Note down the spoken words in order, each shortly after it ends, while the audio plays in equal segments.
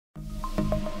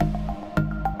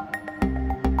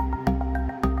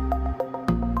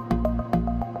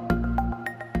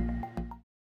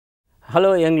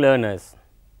Hello young learners,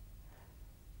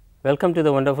 welcome to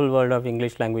the wonderful world of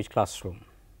English language classroom.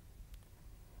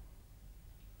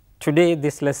 Today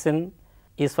this lesson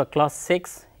is for class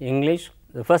 6 English,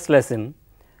 the first lesson,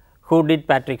 who did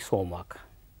Patrick's homework.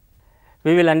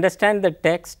 We will understand the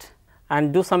text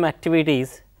and do some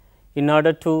activities in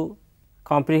order to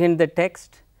comprehend the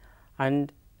text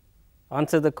and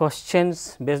answer the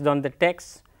questions based on the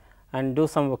text and do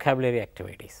some vocabulary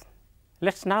activities.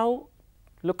 Let us now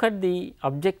look at the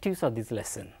objectives of this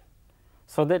lesson,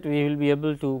 so that we will be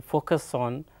able to focus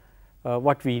on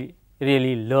what we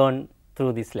really learn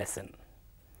through this lesson.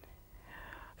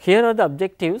 Here are the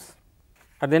objectives.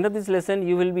 At the end of this lesson,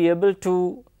 you will be able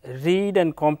to read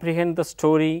and comprehend the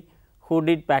story Who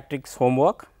Did Patrick's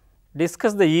Homework,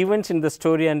 discuss the events in the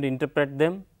story and interpret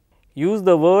them, use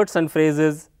the words and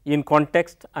phrases in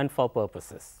context and for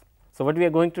purposes. So, what we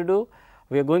are going to do?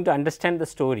 We are going to understand the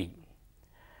story.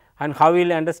 And how we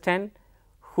will understand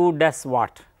who does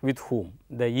what with whom,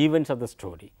 the events of the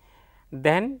story.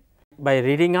 Then by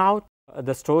reading out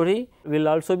the story, we will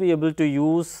also be able to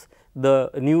use the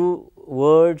new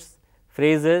words,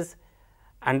 phrases,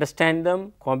 understand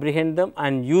them, comprehend them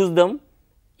and use them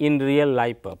in real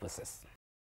life purposes.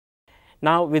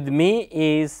 Now, with me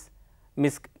is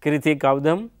Miss Kriti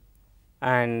Kaudam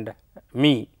and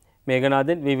me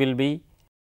Meghanathan. We will be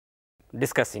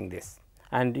discussing this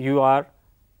and you are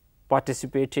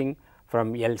participating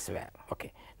from elsewhere.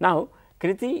 Okay. Now,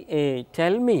 Kriti,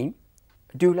 tell me,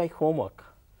 do you like homework?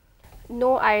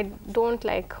 No, I don't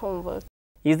like homework.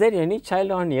 Is there any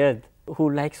child on earth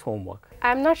who likes homework?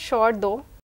 I am not sure though,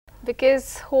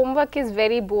 because homework is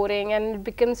very boring and it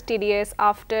becomes tedious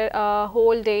after a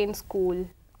whole day in school.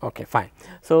 Okay, fine.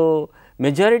 So,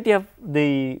 majority of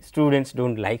the students do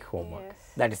not like homework.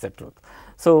 Yes. That is the truth.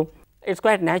 So, it is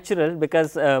quite natural,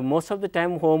 because most of the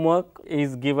time homework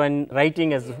is given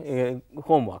writing as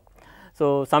homework.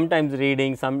 So, sometimes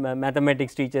reading, some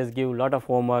mathematics teachers give lot of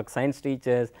homework, science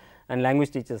teachers and language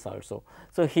teachers also.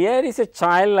 So, here is a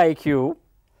child like you,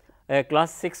 a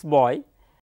class 6 boy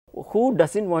who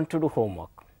does not want to do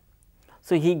homework.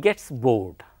 So, he gets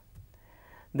bored.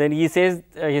 Then he says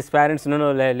his parents,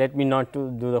 no, let me not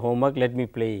to do the homework, let me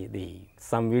play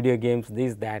some video games,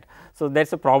 this, that. So, that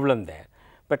is a problem there.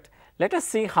 But let us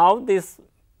see how this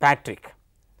Patrick,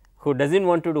 who does not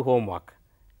want to do homework,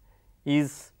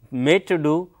 is made to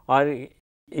do or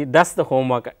he does the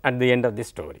homework at the end of this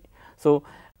story. So,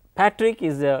 Patrick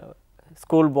is a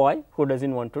school boy who does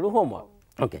not want to do homework.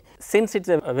 Okay. Since it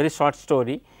is a very short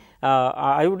story,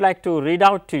 I would like to read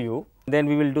out to you, then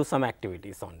we will do some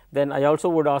activities on it. Then I also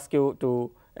would ask you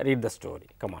to read the story.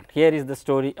 Come on, here is the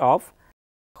story of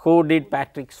Who Did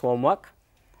Patrick's Homework,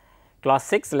 class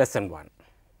 6, lesson 1.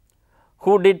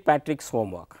 Who did Patrick's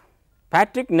homework?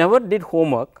 Patrick never did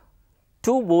homework,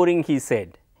 too boring, he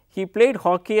said. He played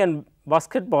hockey and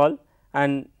basketball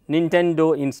and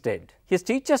Nintendo instead. His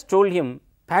teachers told him,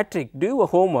 Patrick, do your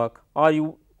homework or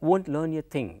you won't learn a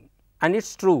thing. And it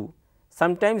is true,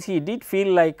 sometimes he did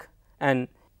feel like an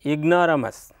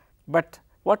ignoramus, but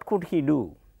what could he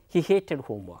do? He hated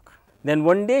homework. Then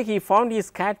one day he found his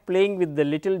cat playing with the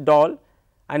little doll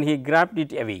and he grabbed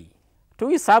it away. To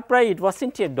his surprise, it was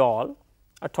not a doll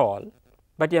at all,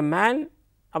 but a man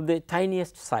of the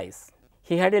tiniest size.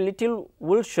 He had a little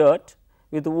wool shirt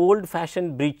with old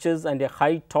fashioned breeches and a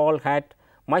high tall hat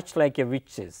much like a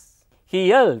witch's. He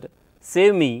yelled,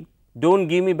 save me, don't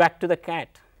give me back to the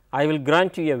cat. I will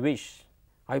grant you a wish.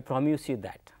 I promise you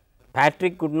that.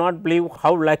 Patrick could not believe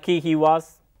how lucky he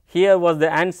was. Here was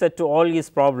the answer to all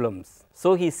his problems.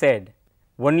 So he said,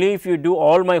 only if you do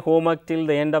all my homework till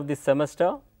the end of this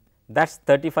semester, that is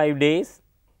 35 days.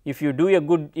 If you do a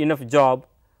good enough job,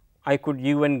 I could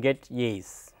even get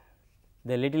yes.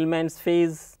 The little man's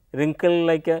face wrinkled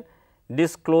like a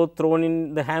dish cloth thrown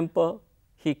in the hamper.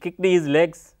 He kicked his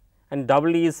legs and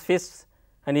doubled his fists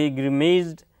and he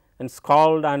grimaced and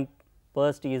scowled and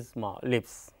pursed his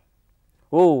lips.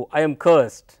 Oh, I am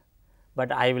cursed,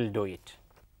 but I will do it.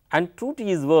 And true to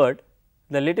his word,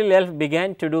 the little elf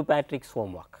began to do Patrick's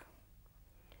homework.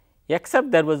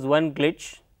 Except there was one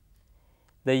glitch.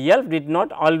 The elf did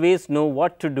not always know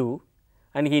what to do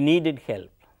and he needed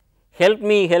help. Help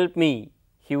me,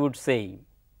 he would say,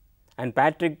 and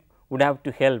Patrick would have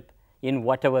to help in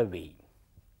whatever way.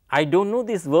 I do not know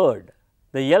this word,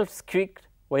 the elf squeaked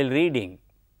while reading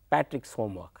Patrick's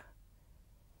homework.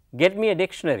 Get me a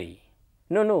dictionary.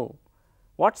 No,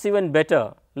 what is even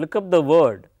better, look up the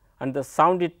word and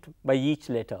sound it by each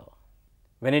letter.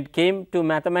 When it came to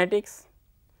mathematics,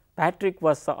 Patrick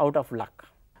was out of luck.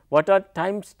 What are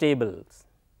times tables?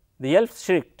 The elf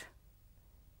shrieked.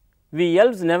 We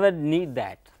elves never need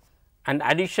that. and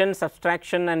addition,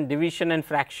 subtraction and division and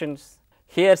fractions.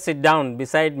 Here sit down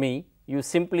beside me, you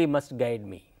simply must guide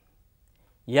me.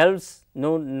 Elves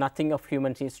know nothing of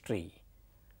human history.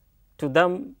 To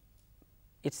them,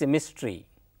 it is a mystery.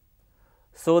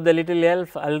 So, the little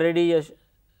elf, already a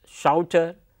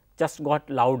shouter, just got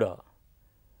louder.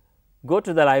 Go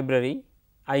to the library,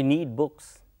 I need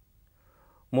books,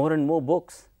 more and more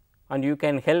books, and you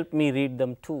can help me read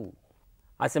them too.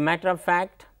 As a matter of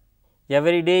fact,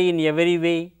 every day in every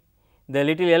way, the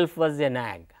little elf was a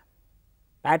nag.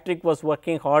 Patrick was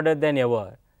working harder than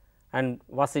ever, and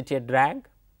was it a drag?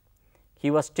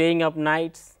 He was staying up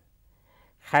nights,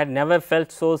 had never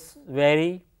felt so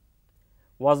weary,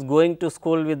 was going to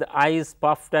school with eyes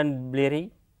puffed and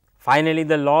bleary. Finally,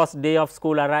 the last day of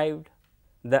school arrived,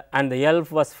 and the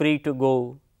elf was free to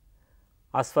go.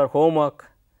 As for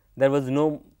homework, there was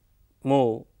no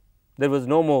more,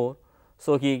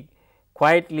 so he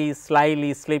quietly,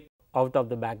 slyly slipped out of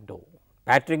the back door.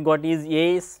 Patrick got his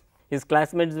A's, his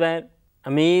classmates were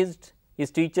amazed,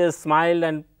 his teachers smiled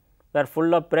and were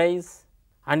full of praise,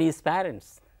 and his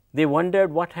parents, they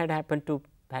wondered what had happened to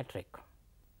Patrick.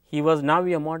 He was now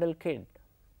a model kid,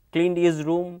 cleaned his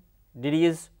room, did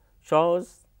his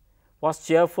chores, was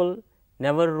cheerful,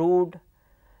 never rude,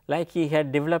 like he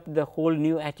had developed the whole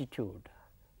new attitude.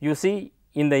 You see,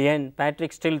 in the end,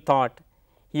 Patrick still thought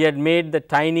he had made the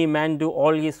tiny man do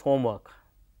all his homework,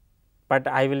 but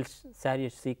I will share a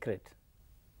secret.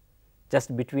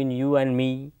 Just between you and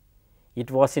me, it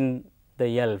was in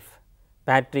the elf.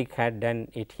 Patrick had done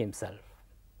it himself.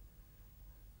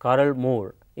 Carl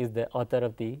Moore is the author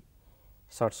of the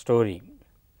short story.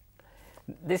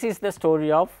 This is the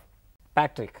story of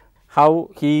Patrick,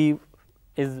 how he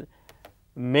is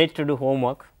made to do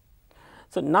homework.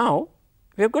 So, now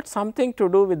we have got something to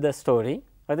do with the story.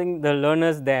 I think the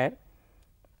learners there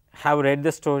have read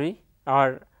the story,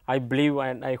 or I believe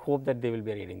and I hope that they will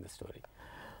be reading the story.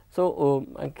 So,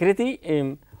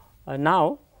 Kriti,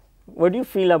 now what do you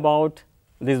feel about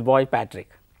this boy Patrick?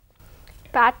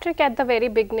 Patrick at the very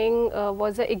beginning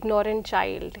was an ignorant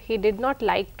child. He did not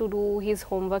like to do his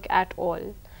homework at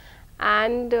all,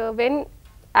 and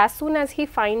as soon as he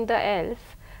found the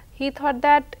elf, he thought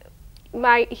that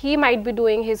he might be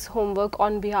doing his homework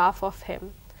on behalf of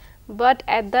him. But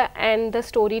at the end the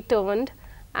story turned,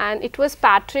 and it was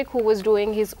Patrick who was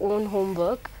doing his own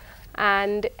homework,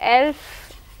 and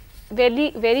elf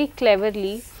very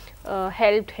cleverly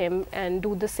helped him and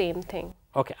do the same thing.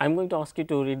 Okay, I am going to ask you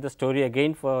to read the story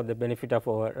again for the benefit of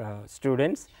our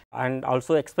students, and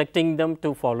also expecting them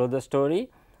to follow the story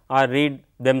or read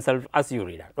themselves as you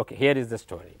read out. Okay, here is the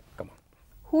story. Come on.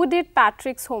 Who did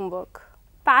Patrick's homework?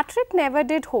 Patrick never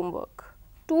did homework.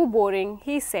 Too boring,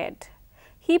 he said.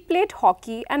 He played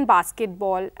hockey and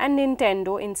basketball and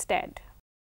Nintendo instead.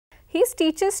 His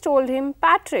teachers told him,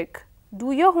 Patrick,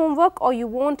 do your homework or you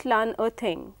won't learn a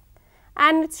thing.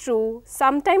 And it's true,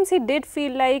 sometimes he did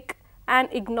feel like an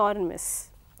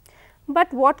ignoramus.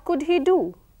 But what could he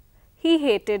do? He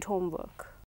hated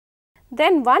homework.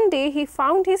 Then one day he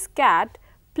found his cat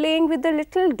playing with a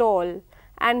little doll,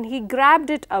 and he grabbed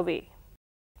it away.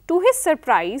 To his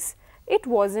surprise, it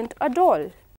wasn't a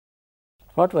doll.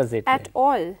 What was it? At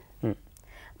all.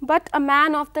 But a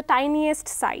man of the tiniest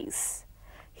size.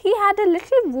 He had a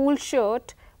little wool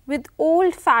shirt with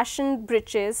old-fashioned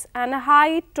breeches and a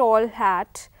high tall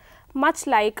hat, much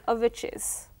like a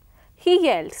witch's. He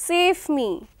yelled, Save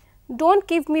me! Don't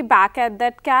give me back at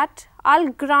that cat. I'll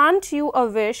grant you a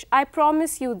wish, I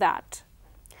promise you that.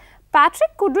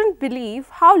 Patrick couldn't believe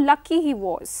how lucky he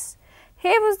was.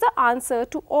 Here was the answer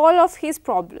to all of his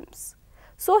problems.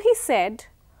 So he said,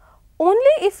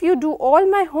 Only if you do all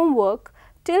my homework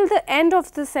till the end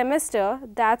of the semester,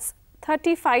 that's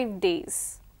 35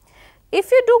 days. If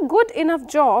you do good enough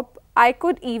job, I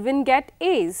could even get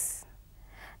A's.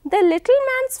 The little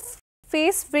man's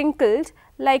face wrinkled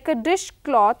like a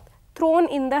dishcloth thrown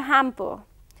in the hamper.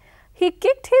 He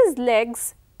kicked his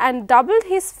legs and doubled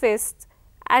his fists,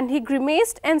 and he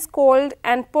grimaced and scolded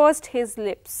and pursed his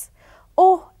lips.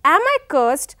 Oh, am I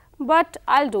cursed? But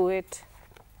I'll do it.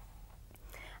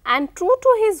 And true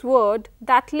to his word,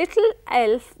 that little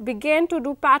elf began to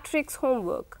do Patrick's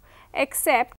homework,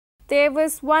 except there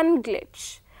was one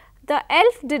glitch. The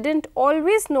elf didn't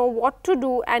always know what to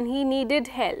do and he needed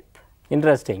help.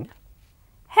 Interesting.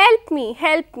 Help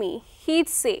me, he'd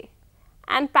say,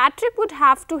 and Patrick would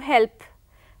have to help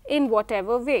in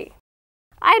whatever way.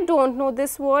 I don't know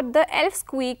this word, the elf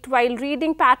squeaked while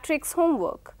reading Patrick's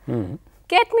homework.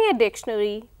 Get me a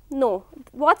dictionary. No,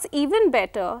 what's even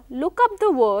better, look up the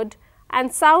word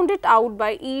and sound it out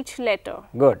by each letter.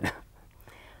 Good.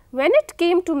 When it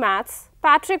came to maths,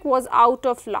 Patrick was out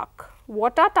of luck.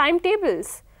 What are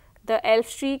timetables? The elf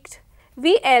shrieked.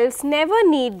 We elves never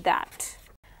need that.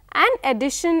 And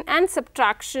addition and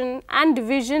subtraction and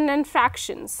division and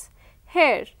fractions.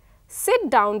 Here, sit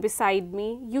down beside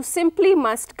me. You simply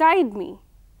must guide me.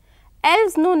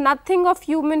 Elves know nothing of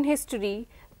human history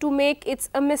to make it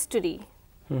a mystery.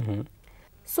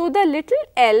 So the little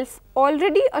elf,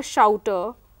 already a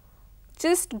shouter,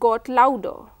 just got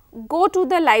louder. Go to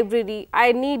the library,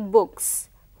 I need books,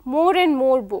 more and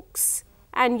more books,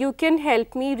 and you can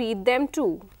help me read them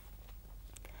too.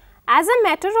 As a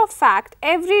matter of fact,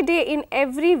 every day in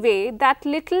every way, that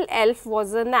little elf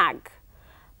was a nag.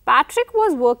 Patrick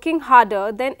was working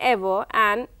harder than ever,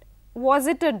 and was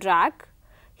it a drag?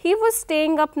 He was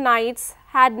staying up nights,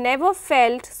 had never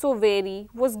felt so weary,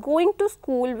 was going to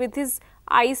school with his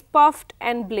eyes puffed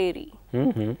and bleary.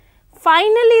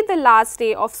 Finally, the last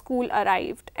day of school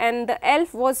arrived, and the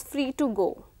elf was free to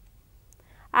go.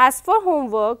 As for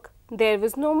homework, there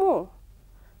was no more.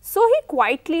 So he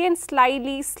quietly and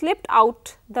slyly slipped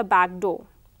out the back door.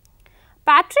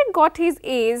 Patrick got his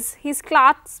A's, his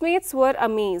classmates were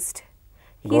amazed.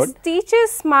 His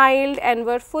teachers smiled and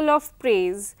were full of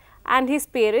praise, and his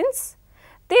parents,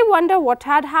 they wonder what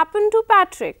had happened to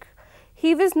Patrick.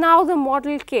 He was now the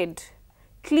model kid,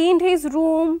 cleaned his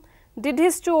room, did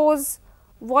his chores,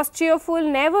 was cheerful,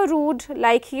 never rude,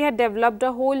 like he had developed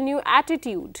a whole new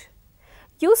attitude.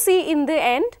 You see, in the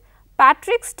end,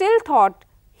 Patrick still thought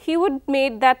he would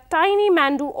make that tiny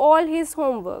man do all his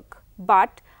homework.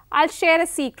 But I'll share a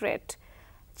secret.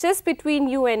 Just between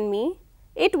you and me,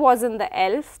 it wasn't the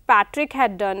elf. Patrick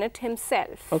had done it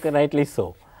himself. Okay, rightly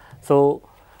so.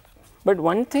 But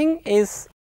one thing is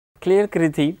clear,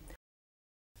 Kriti,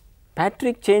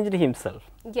 Patrick changed himself.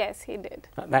 Yes, he did.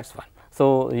 That's one.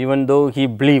 So even though he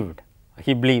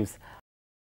believes,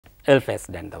 elf has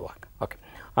done the work. Okay.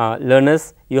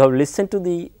 Learners, you have listened to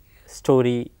the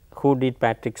story, Who Did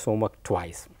Patrick's Homework,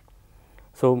 twice.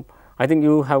 So I think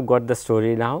you have got the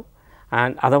story now,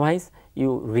 and otherwise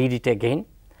you read it again.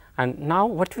 And now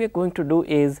what we are going to do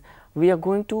is, we are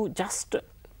going to just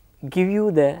give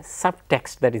you the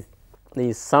subtext, that is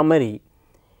the summary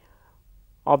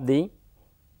of the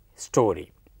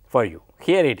story for you.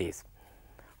 Here it is.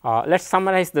 Let us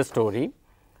summarize the story.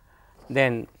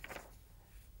 Then,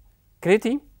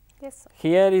 Kriti, yes, sir.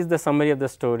 Here is the summary of the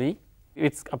story.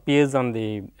 It appears on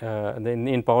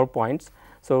in PowerPoints.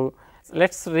 So,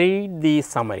 let us read the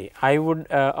summary. I would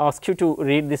ask you to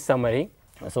read this summary.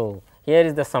 So, here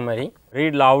is the summary.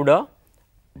 Read louder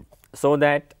so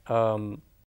that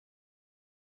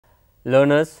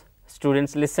learners,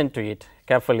 students listen to it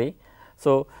carefully.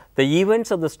 So, the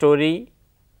events of the story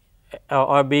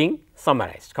are being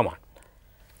summarized. Come on.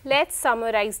 Let's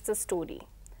summarize the story.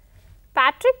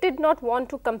 Patrick did not want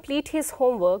to complete his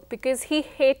homework because he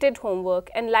hated homework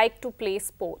and liked to play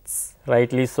sports.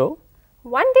 Rightly so.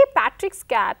 One day Patrick's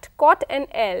cat caught an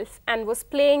elf and was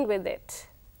playing with it.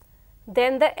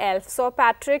 Then the elf saw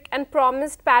Patrick and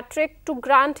promised Patrick to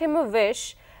grant him a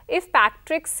wish if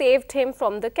Patrick saved him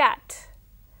from the cat.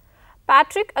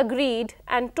 Patrick agreed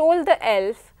and told the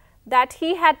elf that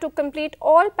he had to complete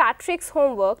all Patrick's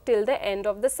homework till the end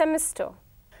of the semester.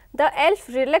 The elf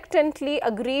reluctantly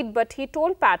agreed, but he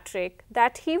told Patrick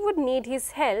that he would need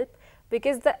his help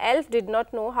because the elf did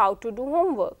not know how to do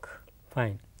homework.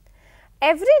 Fine.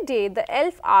 Every day the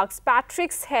elf asked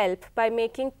Patrick's help by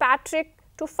making Patrick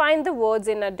to find the words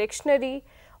in a dictionary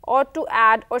or to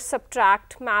add or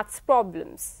subtract maths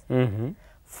problems.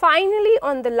 Finally,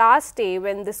 on the last day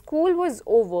when the school was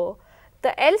over,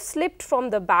 the elf slipped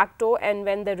from the back door, and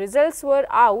when the results were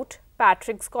out,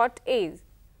 Patrick's got A's.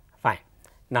 Fine.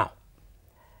 Now,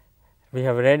 we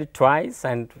have read it twice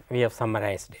and we have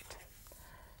summarized it.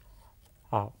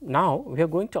 Now, we are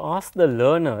going to ask the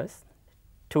learners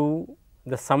to,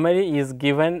 the summary is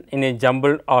given in a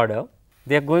jumbled order.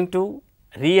 They are going to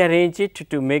rearrange it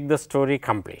to make the story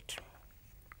complete.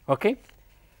 Okay?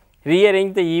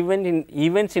 Rearrange the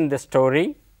events in the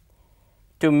story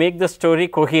to make the story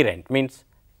coherent, means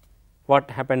what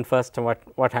happened first,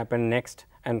 what happened next,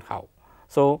 and how.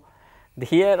 So,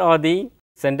 here are the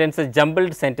sentences,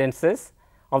 jumbled sentences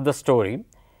of the story.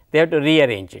 They have to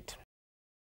rearrange it.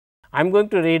 I am going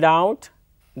to read out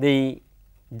the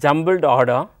jumbled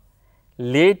order.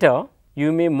 Later,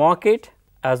 you may mark it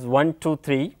as 1, 2,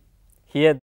 3.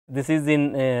 Here, this is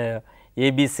in A,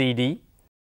 B, C, D.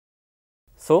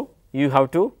 So, you have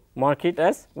to mark it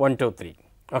as 1, 2, 3.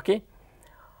 Okay?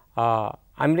 I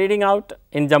am reading out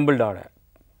in jumbled order.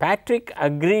 Patrick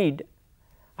agreed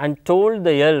and told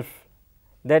the elf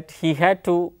that he had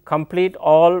to complete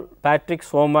all Patrick's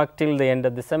homework till the end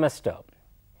of the semester.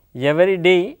 Every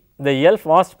day the elf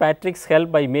asked Patrick's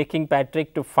help by making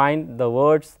Patrick to find the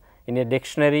words in a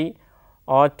dictionary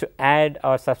or to add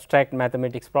or subtract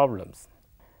mathematics problems.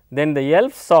 Then the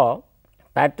elf saw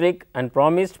Patrick and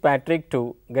promised Patrick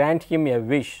to grant him a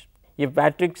wish if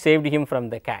Patrick saved him from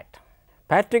the cat.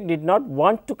 Patrick did not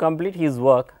want to complete his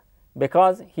work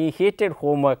because he hated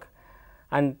homework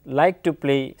and liked to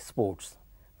play sports.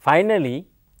 Finally,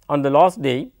 on the last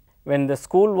day, when the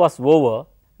school was over,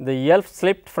 the elf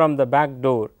slipped from the back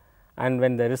door, and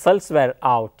when the results were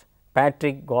out,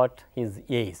 Patrick got his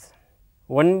A's.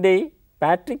 One day,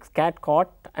 Patrick's cat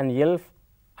caught an elf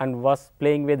and was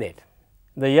playing with it.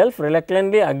 The elf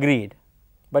reluctantly agreed,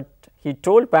 but he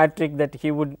told Patrick that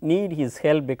he would need his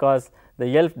help because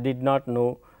the elf did not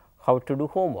know how to do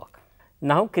homework.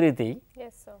 Now, Kriti,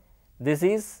 Yes, sir. this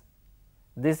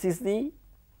is the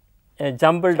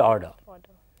jumbled order.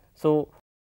 So,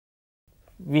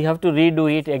 we have to redo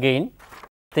it again.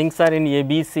 Things are in A,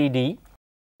 B, C, D.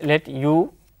 Let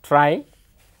you try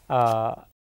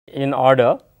in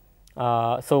order.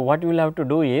 So, what you will have to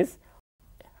do is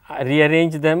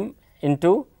rearrange them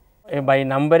into by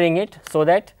numbering it, so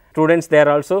that students they are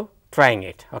also trying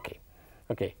it. Okay.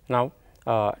 Okay. Now,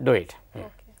 do it.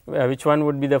 Okay. Which one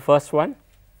would be the first one?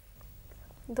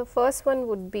 The first one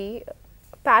would be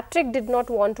Patrick did not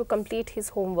want to complete his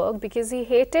homework because he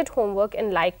hated homework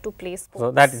and liked to play sports.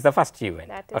 So, that is the first event.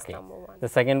 That is number one. The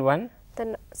second one?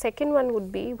 The second one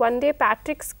would be one day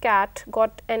Patrick's cat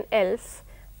got an elf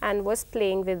and was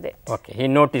playing with it. Okay, he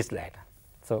noticed that.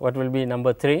 So, what will be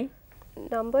number 3?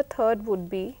 Number third would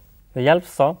be, The elf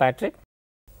saw Patrick.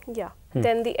 yeah.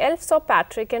 Then the elf saw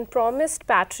Patrick and promised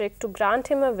Patrick to grant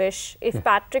him a wish if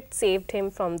Patrick saved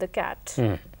him from the cat.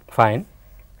 Fine.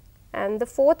 And the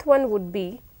fourth one would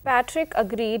be, Patrick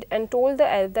agreed and told the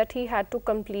elf that he had to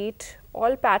complete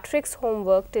all Patrick's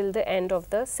homework till the end of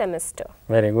the semester.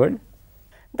 Very good.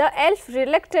 The elf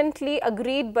reluctantly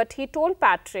agreed, but he told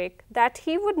Patrick that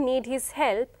he would need his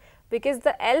help because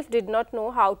the elf did not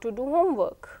know how to do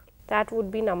homework. That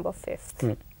would be number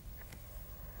 5th.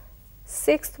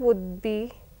 Sixth would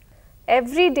be,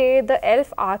 every day the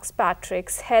elf asks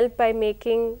Patrick's help by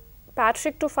making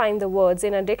Patrick to find the words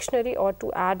in a dictionary or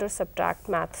to add or subtract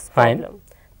maths problem.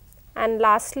 And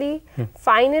lastly,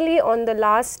 finally on the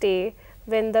last day,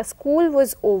 when the school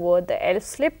was over, the elf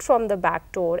slipped from the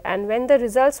back door, and when the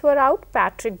results were out,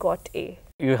 Patrick got A.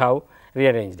 You have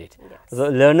rearranged it. Yes. So,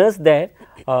 learners there,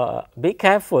 be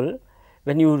careful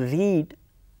when you read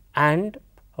and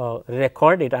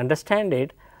record it, understand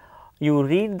it, you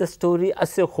read the story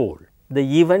as a whole. The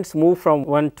events move from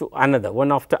one to another,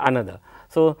 one after another.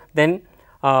 So, then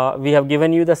we have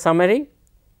given you the summary,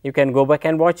 you can go back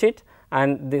and watch it,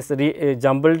 and this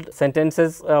jumbled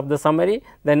sentences of the summary,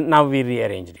 then now we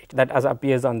rearranged it, that as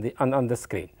appears on the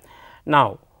screen.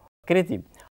 Now, Kriti,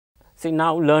 see,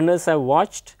 now learners have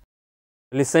watched,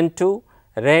 listened to,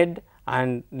 read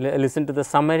and listened to the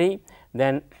summary,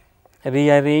 then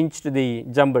rearranged the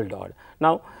jumbled order.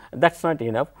 Now, that is not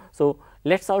enough. So,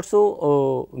 let us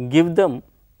also give them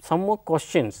some more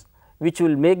questions which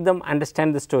will make them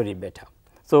understand the story better.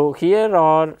 So, here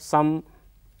are some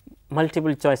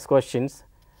multiple choice questions,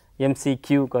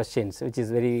 MCQ questions, which is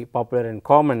very popular and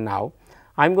common now.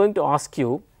 I am going to ask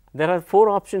you, there are 4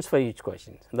 options for each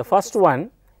question. The first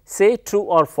one, say true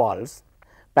or false.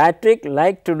 Patrick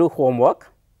liked to do homework,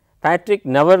 Patrick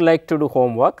never liked to do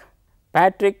homework,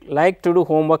 Patrick liked to do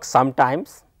homework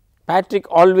sometimes, Patrick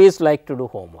always liked to do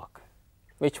homework.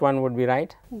 Which one would be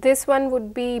right? This one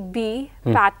would be B.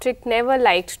 Patrick never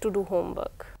liked to do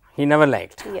homework. He never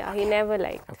liked. Yeah, he never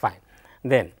liked. Fine.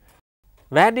 Then,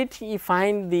 where did he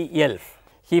find the elf?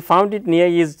 He found it near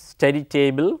his study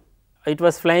table. It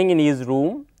was flying in his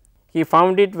room. He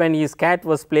found it when his cat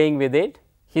was playing with it.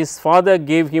 His father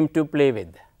gave him to play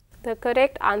with. The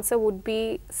correct answer would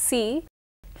be C.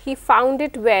 He found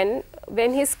it when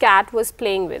his cat was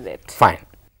playing with it. Fine.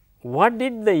 What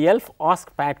did the elf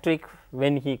ask Patrick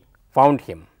when he found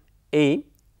him? A.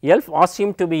 Elf asked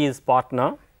him to be his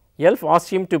partner. Elf asked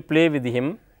him to play with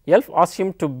him. Elf asked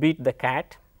him to beat the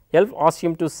cat. Elf asked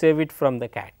him to save it from the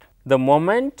cat. The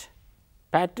moment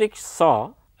Patrick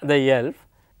saw the elf,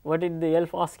 what did the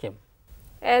elf ask him?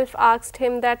 Elf asked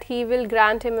him that he will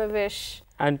grant him a wish.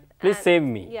 And please save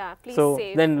me. Yeah, please so,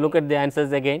 save then me. look at the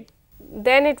answers again.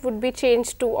 Then it would be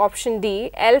changed to option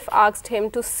D. Elf asked him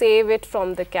to save it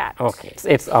from the cat. Okay,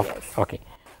 it's off. Yes. Okay.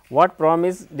 What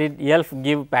promise did elf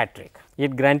give Patrick?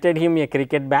 It granted him a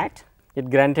cricket bat. It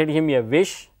granted him a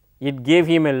wish. It gave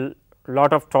him a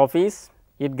lot of trophies.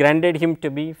 It granted him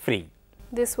to be free.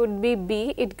 This would be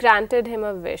B. It granted him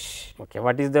a wish. Okay.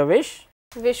 What is the wish?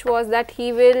 Wish was that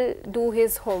he will do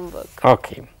his homework.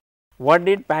 Okay. what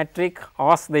did Patrick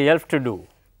ask the elf to do?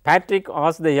 Patrick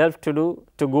asked the elf to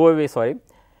go away, sorry.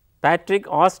 Patrick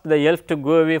asked the elf to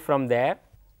go away from there.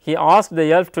 He asked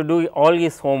the elf to do all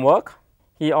his homework.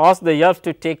 He asked the elf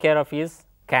to take care of his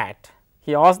cat.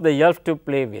 He asked the elf to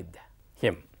play with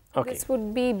him. Okay. This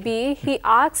would be B. He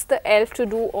asked the elf to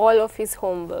do all of his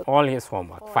homework. All his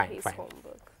homework. All Fine, his fine.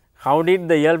 homework. How did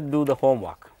the elf do the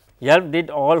homework? Elf did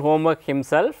all homework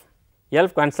himself.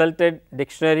 Elf consulted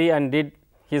dictionary and did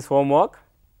his homework.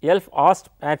 Elf asked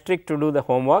Patrick to do the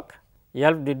homework.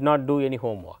 Elf did not do any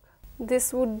homework.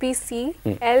 This would be C.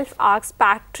 Elf asked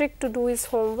Patrick to do his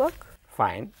homework.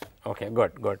 Fine. Okay,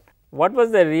 good, good. What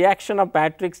was the reaction of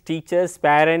Patrick's teachers,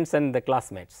 parents and the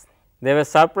classmates? They were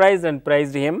surprised and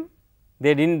praised him.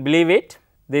 They did not believe it.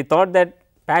 They thought that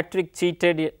Patrick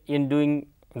cheated in doing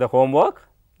the homework.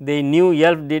 They knew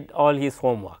elf did all his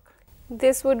homework.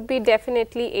 This would be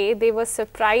definitely A. They were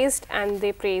surprised and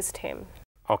they praised him.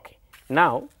 Okay.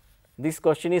 Now, this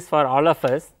question is for all of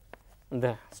us,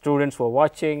 the students who are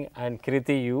watching and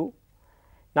Kriti you.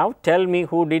 Now, tell me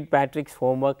who did Patrick's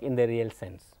homework in the real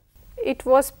sense? It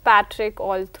was Patrick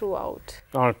all throughout.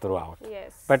 All throughout.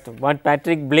 Yes. But what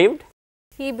Patrick believed?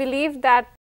 He believed that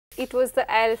it was the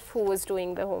elf who was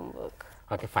doing the homework.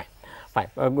 Okay, fine, fine,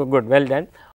 good, well done.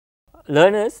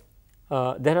 Learners,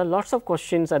 there are lots of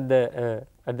questions at the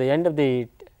end of the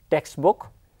textbook.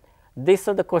 These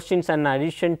are the questions in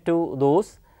addition to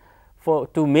those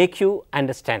to make you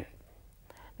understand.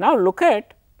 Now, look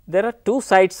at, there are two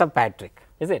sides of Patrick,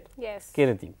 is it? Yes.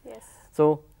 Kirti. Yes.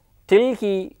 So, till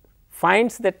he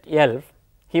finds that elf,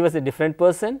 he was a different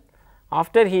person.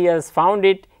 After he has found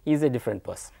it, he is a different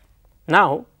person.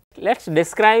 Now, let us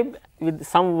describe with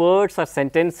some words or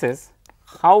sentences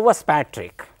how was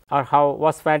Patrick, or how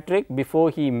was Patrick before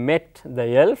he met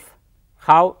the elf,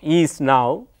 how is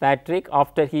now Patrick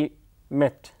after he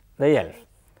met the elf.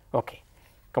 Okay.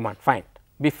 Come on, fine.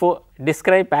 Before,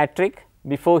 describe Patrick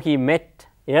before he met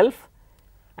elf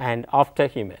and after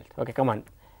he met. Okay, come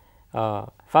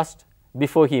on. First,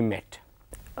 before he met.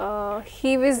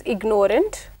 He was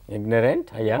ignorant.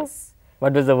 Ignorant, yeah. Yes.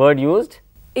 What was the word used?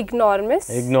 Ignoramus.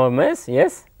 Ignoramus,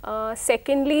 yes.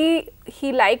 Secondly,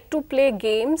 he liked to play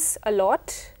games a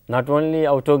lot. Not only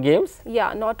outdoor games.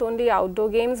 Yeah, not only outdoor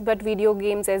games but video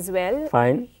games as well.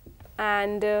 Fine.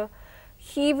 And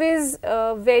he was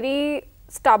a very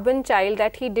stubborn child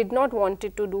that he did not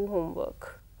wanted to do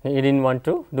homework. He did not want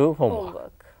to do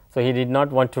homework. So, he did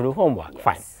not want to do homework. Yes.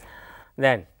 Fine.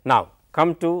 Then, now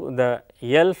come to the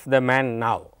elf, the man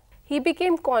now. He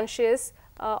became conscious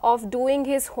of doing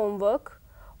his homework,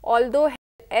 although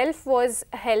elf was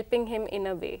helping him in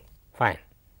a way. Fine.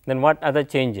 Then what other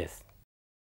changes?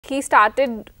 He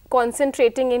started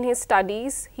concentrating in his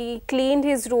studies. He cleaned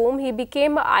his room. He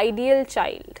became an ideal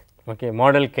child. Okay,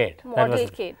 model kid. Model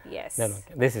kid, yes. Then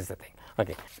okay, this is the thing.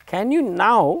 Okay. Can you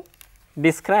now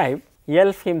describe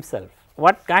elf himself?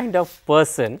 What kind of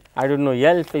person? I do not know,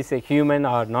 elf is a human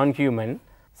or non-human.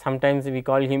 Sometimes we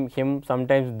call him,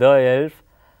 sometimes the elf.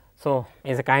 So,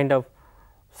 is a kind of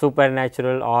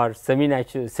supernatural or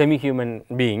semi-natural, semi-human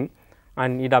being,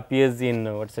 and it appears in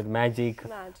what is it, magic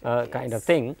kind of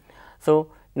thing.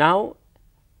 So, now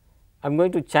I am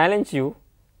going to challenge you,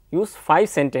 use 5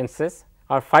 sentences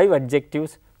or 5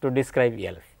 adjectives to describe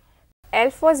elf.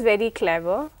 Elf was very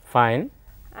clever. Fine.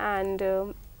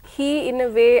 And he in a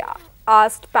way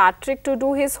asked Patrick to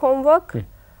do his homework.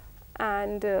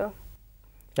 And that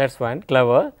is one,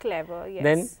 clever. Clever, yes.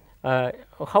 Then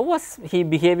how was he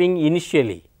behaving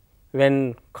initially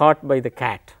when caught by the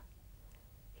cat?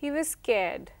 He was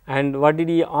scared. And what did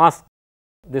he ask?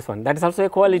 This one, that is also a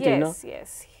quality, yes, no?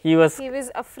 Yes, he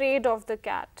was afraid of the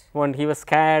cat. He was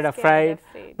scared, afraid,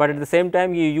 but at the same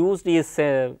time he used his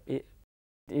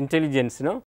intelligence,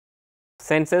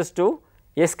 senses to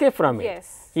escape from it.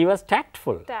 Yes. He was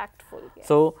tactful. Tactful, yes.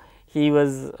 So, he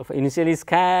was initially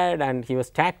scared and he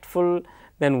was tactful.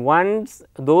 Then once,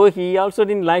 though he also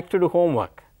did not like to do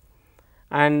homework,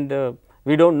 and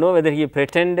we do not know whether he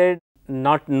pretended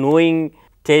not knowing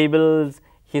tables,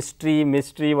 history,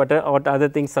 mystery, what other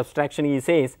things, subtraction he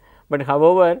says, but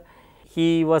however,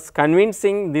 he was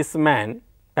convincing this man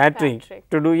Patrick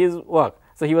to do his work.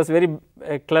 So, he was very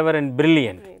clever and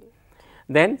brilliant.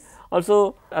 Then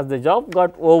also as the job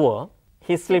got over,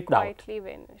 he slipped out. Quietly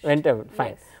vanished. Went out, fine.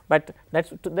 Yes. But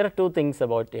there are 2 things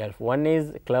about elf. One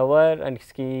is clever and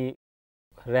he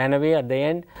ran away at the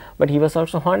end, but he was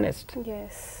also honest.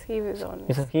 Yes, he was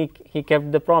honest. So, he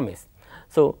kept the promise.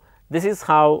 So, this is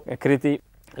how Kriti,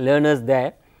 learners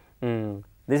there,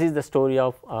 this is the story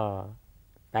of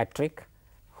Patrick,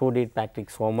 who did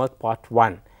Patrick's homework, part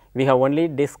 1. we have only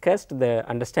discussed the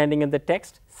understanding of the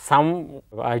text, some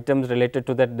items related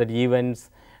to that, the events,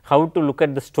 how to look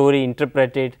at the story,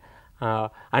 interpret it,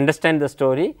 understand the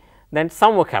story, then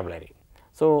some vocabulary.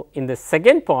 So, in the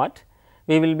second part,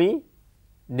 we will be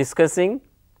discussing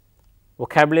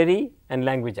vocabulary and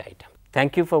language item.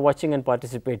 Thank you for watching and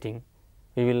participating.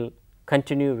 We will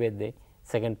continue with the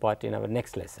second part in our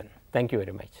next lesson. Thank you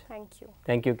very much. Thank you.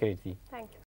 Thank you, Kirti.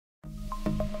 Thank you.